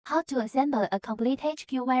How to assemble a complete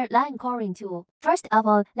HQ wireline coring tool. First of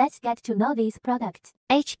all, let's get to know these products.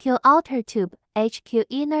 HQ outer tube, HQ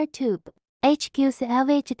inner tube, HQ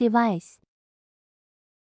salvage device.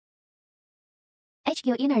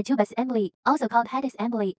 HQ inner tube assembly, also called head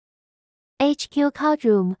assembly. HQ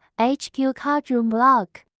cardroom, HQ cardroom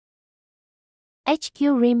block. HQ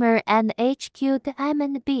reamer and HQ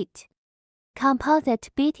diamond bit. Composite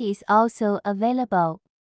bit is also available.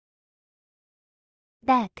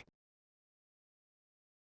 Deck.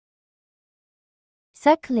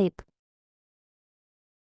 Circlip.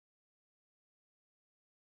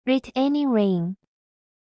 Retaining ring.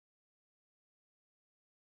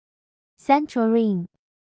 Central ring.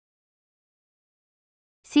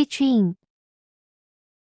 C-chain.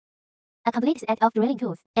 A complete set of drilling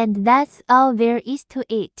tools. And that's all there is to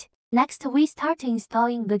it. Next, we start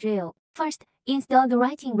installing the drill. First, install the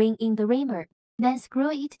writing ring in the reamer. Then screw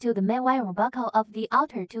it to the main wire buckle of the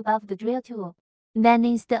outer tube of the drill tool. Then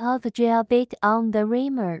install the drill bit on the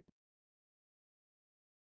reamer.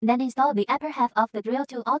 Then install the upper half of the drill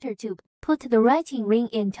tool outer tube. Put the writing ring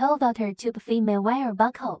into the outer tube female wire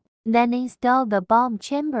buckle. Then install the bomb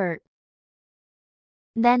chamber.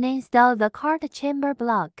 Then install the card chamber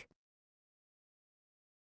block.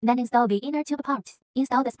 Then install the inner tube parts.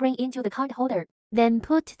 Install the spring into the card holder. Then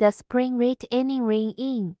put the spring retaining ring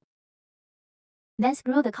in. Then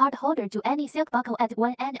screw the card holder to any silk buckle at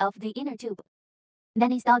one end of the inner tube.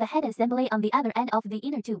 Then install the head assembly on the other end of the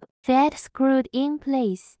inner tube. Thread screwed in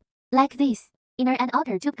place. Like this. Inner and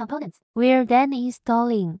outer tube components. We're done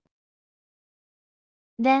installing.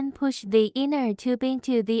 Then push the inner tube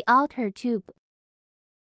into the outer tube.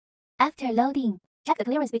 After loading, check the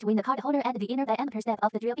clearance between the card holder and the inner diameter step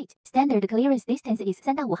of the drill bit. Standard clearance distance is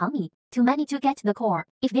 3.5 毫米. Too many to get the core.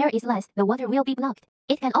 If there is less, the water will be blocked.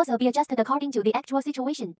 It can also be adjusted according to the actual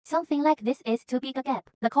situation. Something like this is too big a gap.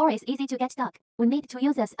 The core is easy to get stuck. We need to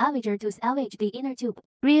use a salvager to salvage the inner tube.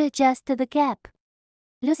 Readjust the gap.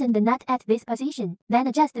 Loosen the nut at this position. Then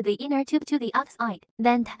adjust the inner tube to the outside.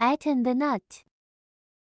 Then tighten the nut.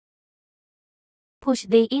 Push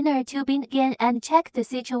the inner tube in again and check the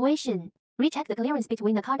situation. Recheck the clearance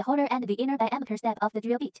between the card holder and the inner diameter step of the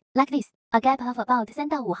drill bit. Like this, a gap of about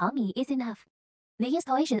 3.5 毫米 is enough. The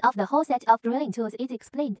installation of the whole set of drilling tools is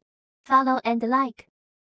explained. Follow and like.